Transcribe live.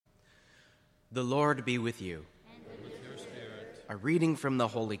The Lord be with you. And with your spirit. A reading from the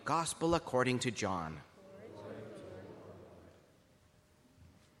Holy Gospel according to John.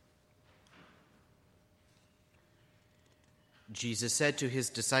 Jesus said to his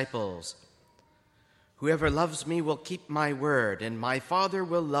disciples, "Whoever loves me will keep my word, and my Father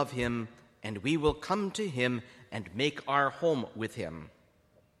will love him, and we will come to him and make our home with him.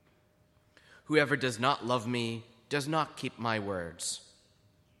 Whoever does not love me does not keep my words.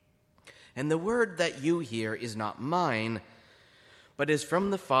 And the word that you hear is not mine, but is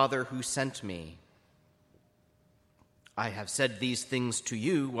from the Father who sent me. I have said these things to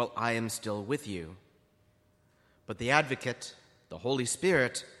you while I am still with you. But the Advocate, the Holy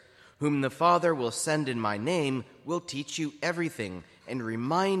Spirit, whom the Father will send in my name, will teach you everything and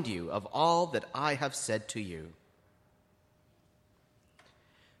remind you of all that I have said to you.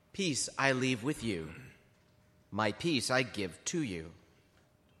 Peace I leave with you. My peace I give to you.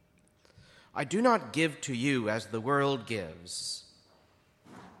 I do not give to you as the world gives.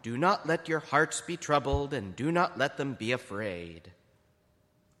 Do not let your hearts be troubled, and do not let them be afraid.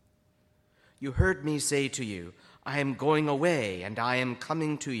 You heard me say to you, I am going away, and I am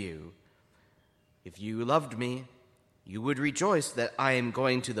coming to you. If you loved me, you would rejoice that I am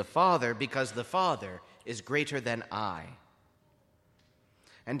going to the Father, because the Father is greater than I.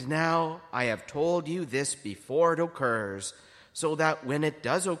 And now I have told you this before it occurs, so that when it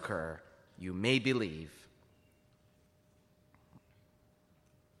does occur, you may believe."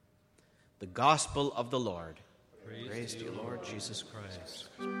 The Gospel of the Lord. Praise to you, Lord Jesus Christ.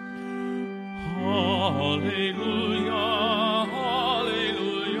 Hallelujah,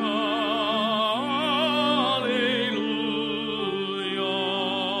 hallelujah, hallelujah.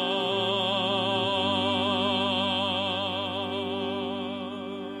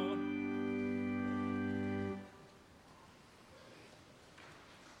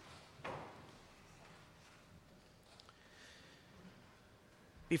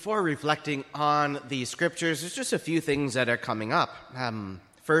 Before reflecting on the scriptures, there's just a few things that are coming up.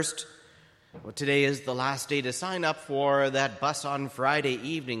 First, today is the last day to sign up for that bus on Friday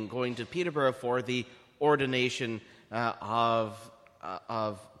evening going to Peterborough for the ordination of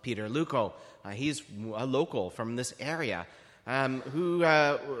Peter Luco. He's a local from this area who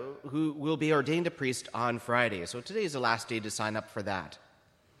will be ordained a priest on Friday. So today is the last day to sign up for that.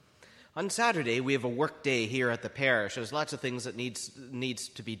 On Saturday, we have a work day here at the parish. There's lots of things that needs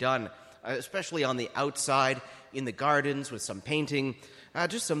to be done, especially on the outside, in the gardens with some painting,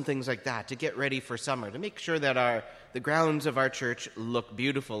 just some things like that to get ready for summer, to make sure that the grounds of our church look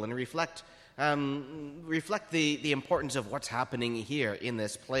beautiful and reflect the importance of what's happening here in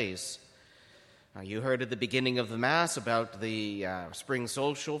this place. You heard at the beginning of the Mass about the spring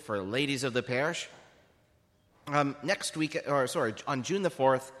social for ladies of the parish. On June the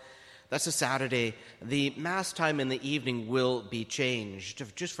 4th, that's a Saturday, the Mass time in the evening will be changed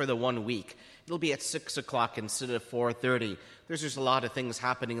just for the 1 week. It'll be at 6 o'clock instead of 4:30. There's just a lot of things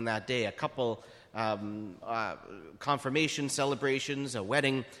happening that day, a couple confirmation celebrations, a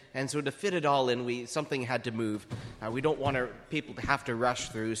wedding, and so to fit it all in, something had to move. We don't want people to have to rush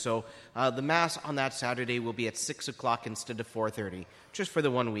through, so the Mass on that Saturday will be at 6 o'clock instead of 4:30, just for the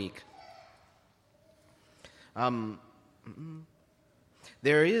 1 week.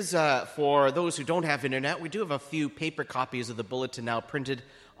 There is, for those who don't have internet, we do have a few paper copies of the bulletin now printed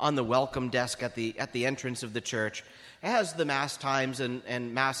on the welcome desk at the entrance of the church. It has the Mass times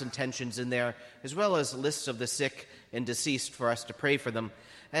and Mass intentions in there, as well as lists of the sick and deceased for us to pray for them.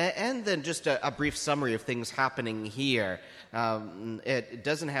 And then just a brief summary of things happening here. It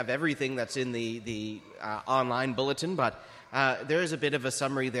doesn't have everything that's in the online bulletin, but there is a bit of a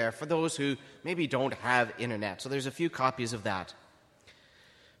summary there for those who maybe don't have internet. So there's a few copies of that.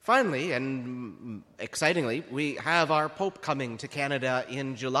 Finally, and excitingly, we have our Pope coming to Canada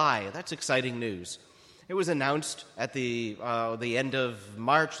in July. That's exciting news. It was announced at the end of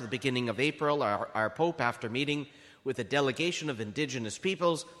March, the beginning of April, our Pope, after meeting with a delegation of Indigenous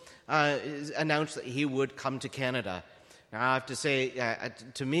peoples, announced that he would come to Canada. Now, I have to say,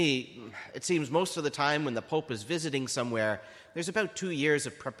 to me, it seems most of the time when the Pope is visiting somewhere, there's about 2 years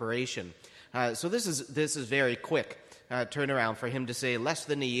of preparation. So this is very quick. Turnaround for him to say less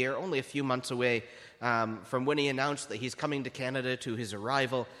than a year, only a few months away from when he announced that he's coming to Canada to his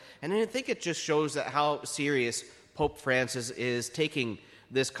arrival. And I think it just shows that how serious Pope Francis is taking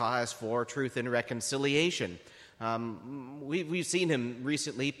this cause for truth and reconciliation. We've seen him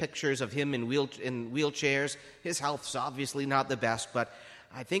recently, pictures of him in wheelchairs. His health's obviously not the best, but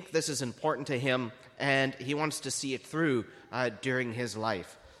I think this is important to him, and he wants to see it through during his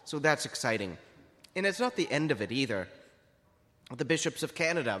life. So that's exciting. And it's not the end of it either. The bishops of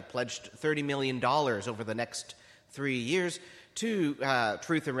Canada have pledged $30 million over the next 3 years to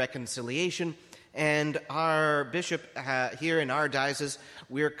Truth and Reconciliation. And our bishop here in our diocese,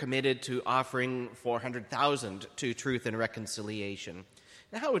 we're committed to offering $400,000 to Truth and Reconciliation.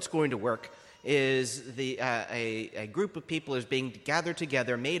 Now, how it's going to work is a group of people is being gathered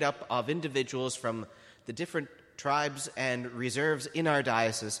together, made up of individuals from the different tribes and reserves in our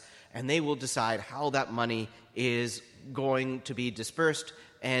diocese, and they will decide how that money is going to be dispersed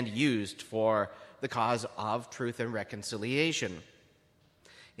and used for the cause of Truth and Reconciliation.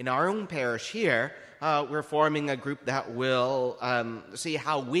 In our own parish here, we're forming a group that will see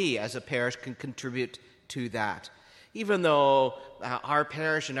how we as a parish can contribute to that. Even though our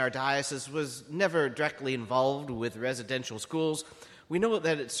parish and our diocese was never directly involved with residential schools, we know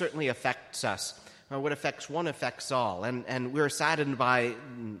that it certainly affects us. What affects one affects all, and we're saddened by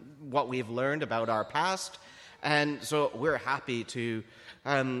what we've learned about our past, and so we're happy to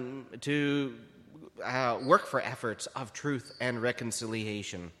work for efforts of truth and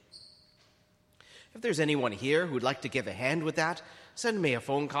reconciliation. If there's anyone here who'd like to give a hand with that, send me a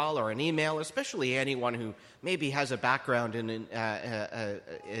phone call or an email, especially anyone who maybe has a background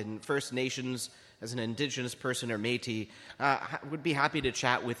in First Nations as an Indigenous person or Métis, would be happy to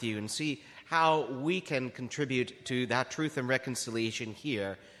chat with you and see how we can contribute to that truth and reconciliation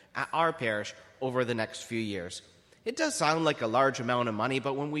here at our parish over the next few years. It does sound like a large amount of money,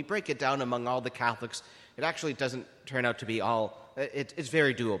 but when we break it down among all the Catholics, it actually doesn't turn out to be it's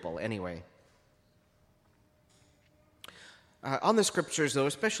very doable anyway. On the scriptures, though,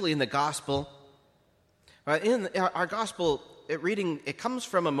 especially in the Gospel, in our Gospel reading, it comes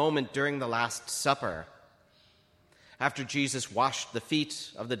from a moment during the Last Supper. After Jesus washed the feet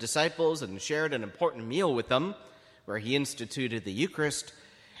of the disciples and shared an important meal with them, where he instituted the Eucharist,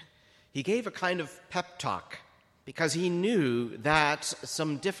 he gave a kind of pep talk because he knew that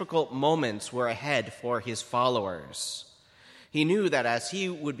some difficult moments were ahead for his followers. He knew that as he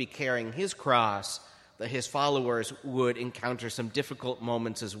would be carrying his cross, that his followers would encounter some difficult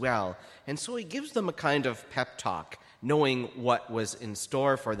moments as well. And so he gives them a kind of pep talk, knowing what was in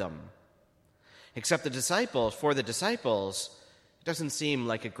store for them. Except for the disciples, it doesn't seem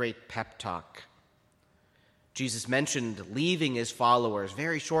like a great pep talk. Jesus mentioned leaving his followers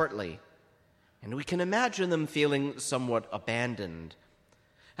very shortly, and we can imagine them feeling somewhat abandoned.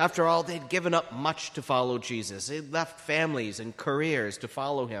 After all, they'd given up much to follow Jesus. They'd left families and careers to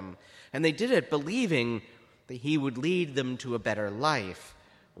follow him, and they did it believing that he would lead them to a better life.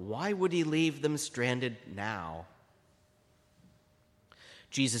 Why would he leave them stranded now?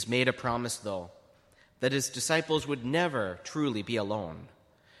 Jesus made a promise, though, that his disciples would never truly be alone,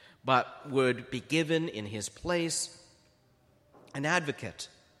 but would be given in his place an advocate,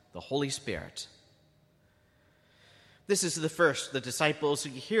 the Holy Spirit. This is the disciples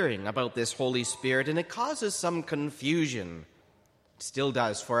hearing about this Holy Spirit, and it causes some confusion. It still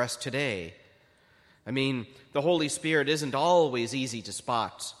does for us today. I mean, the Holy Spirit isn't always easy to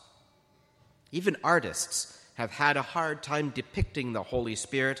spot. Even artists have had a hard time depicting the Holy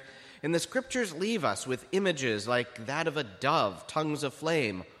Spirit, and the Scriptures leave us with images like that of a dove, tongues of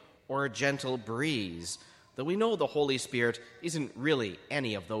flame, or a gentle breeze, though we know the Holy Spirit isn't really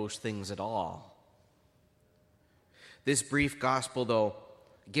any of those things at all. This brief gospel, though,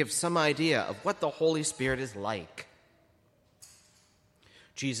 gives some idea of what the Holy Spirit is like.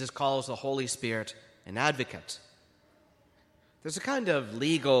 Jesus calls the Holy Spirit an advocate. There's a kind of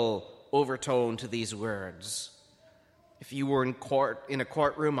legal overtone to these words. If you were in a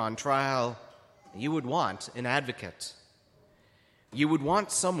courtroom on trial, you would want an advocate. You would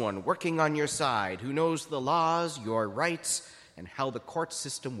want someone working on your side who knows the laws, your rights, and how the court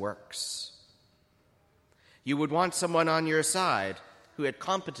system works. You would want someone on your side who had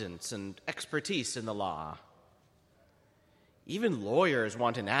competence and expertise in the law. Even lawyers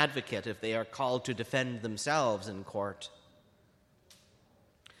want an advocate if they are called to defend themselves in court.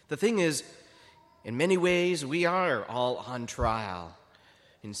 The thing is, in many ways, we are all on trial.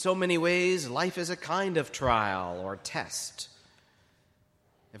 In so many ways, life is a kind of trial or test.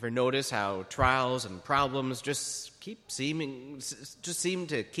 Ever notice how trials and problems just seem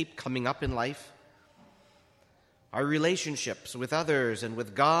to keep coming up in life? Our relationships with others and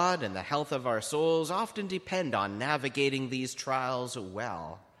with God and the health of our souls often depend on navigating these trials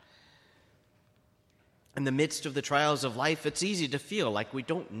well. In the midst of the trials of life, it's easy to feel like we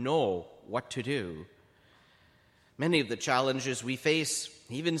don't know what to do. Many of the challenges we face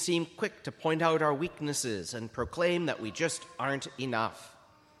even seem quick to point out our weaknesses and proclaim that we just aren't enough.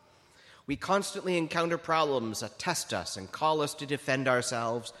 We constantly encounter problems that test us and call us to defend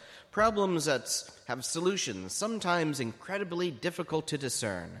ourselves, problems that have solutions, sometimes incredibly difficult to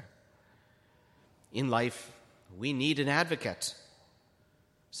discern. In life, we need an advocate,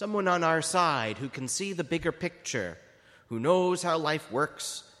 someone on our side who can see the bigger picture, who knows how life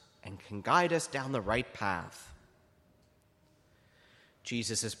works and can guide us down the right path.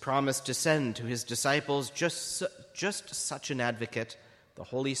 Jesus has promised to send to his disciples just such an advocate, the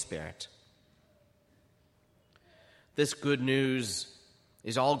Holy Spirit. This good news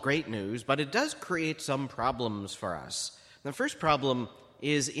is all great news, but it does create some problems for us. The first problem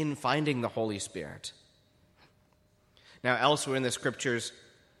is in finding the Holy Spirit. Now, elsewhere in the Scriptures,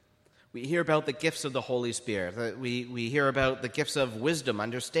 we hear about the gifts of the Holy Spirit. We hear about the gifts of wisdom,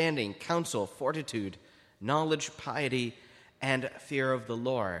 understanding, counsel, fortitude, knowledge, piety, and fear of the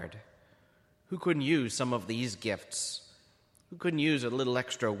Lord. Who couldn't use some of these gifts? Who couldn't use a little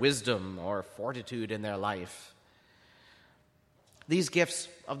extra wisdom or fortitude in their life? These gifts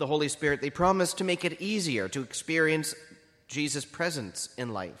of the Holy Spirit, they promise to make it easier to experience Jesus' presence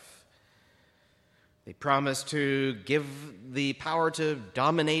in life. They promise to give the power to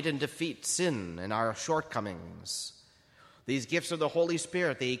dominate and defeat sin and our shortcomings. These gifts of the Holy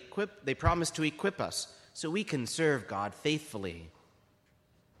Spirit, they promise to equip us so we can serve God faithfully.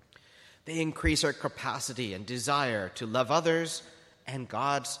 They increase our capacity and desire to love others and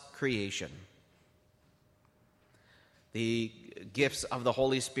God's creation. The gifts of the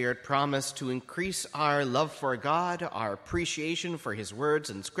Holy Spirit promise to increase our love for God, our appreciation for his words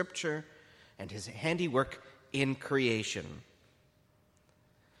in Scripture, and his handiwork in creation.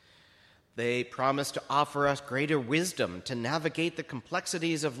 They promise to offer us greater wisdom to navigate the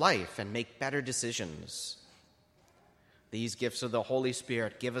complexities of life and make better decisions. These gifts of the Holy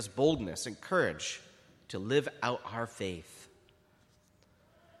Spirit give us boldness and courage to live out our faith.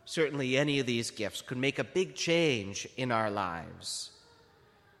 Certainly, any of these gifts could make a big change in our lives.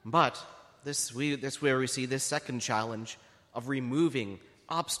 But this where we see this second challenge of removing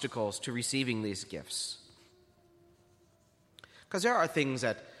obstacles to receiving these gifts. Because there are things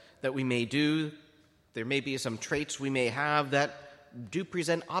that we may do, there may be some traits we may have that do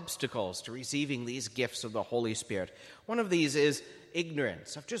present obstacles to receiving these gifts of the Holy Spirit. One of these is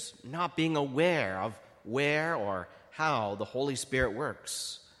ignorance, of just not being aware of where or how the Holy Spirit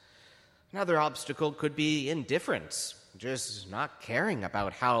works. Another obstacle could be indifference, just not caring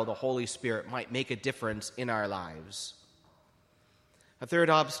about how the Holy Spirit might make a difference in our lives. A third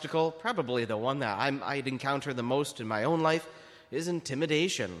obstacle, probably the one that I'd encounter the most in my own life, is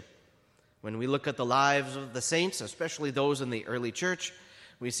intimidation. When we look at the lives of the saints, especially those in the early church,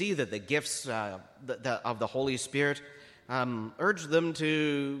 we see that the gifts of the Holy Spirit urged them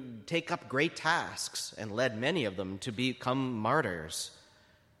to take up great tasks and led many of them to become martyrs.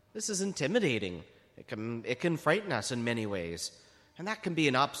 This is intimidating. It can frighten us in many ways, and that can be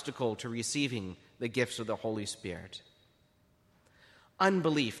an obstacle to receiving the gifts of the Holy Spirit.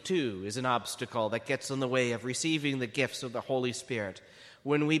 Unbelief, too, is an obstacle that gets in the way of receiving the gifts of the Holy Spirit.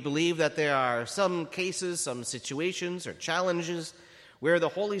 When we believe that there are some cases, some situations or challenges where the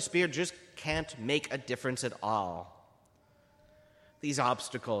Holy Spirit just can't make a difference at all. These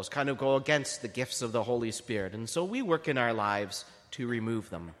obstacles kind of go against the gifts of the Holy Spirit, and so we work in our lives to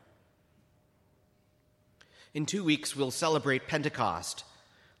remove them. In 2 weeks, we'll celebrate Pentecost,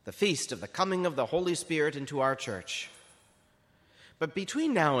 the feast of the coming of the Holy Spirit into our church. But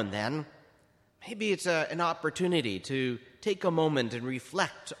between now and then, maybe it's an opportunity to take a moment and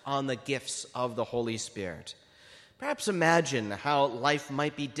reflect on the gifts of the Holy Spirit. Perhaps imagine how life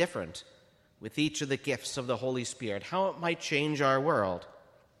might be different with each of the gifts of the Holy Spirit, how it might change our world.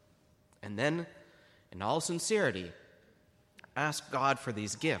 And then, in all sincerity, ask God for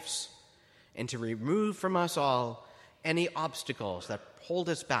these gifts and to remove from us all any obstacles that hold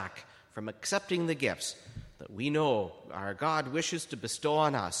us back from accepting the gifts that we know our God wishes to bestow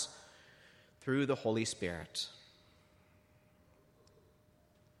on us through the Holy Spirit.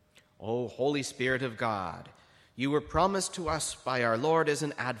 O Holy Spirit of God, you were promised to us by our Lord as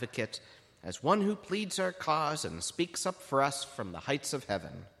an advocate, as one who pleads our cause and speaks up for us from the heights of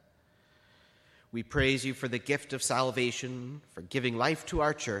heaven. We praise you for the gift of salvation, for giving life to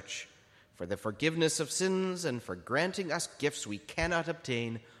our church, for the forgiveness of sins, and for granting us gifts we cannot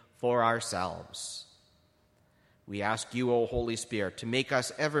obtain for ourselves. We ask you, O Holy Spirit, to make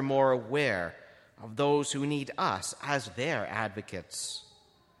us ever more aware of those who need us as their advocates.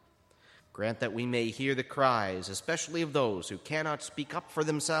 Grant that we may hear the cries, especially of those who cannot speak up for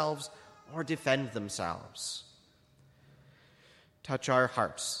themselves or defend themselves. Touch our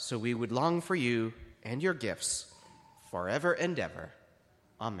hearts so we would long for you and your gifts forever and ever.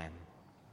 Amen.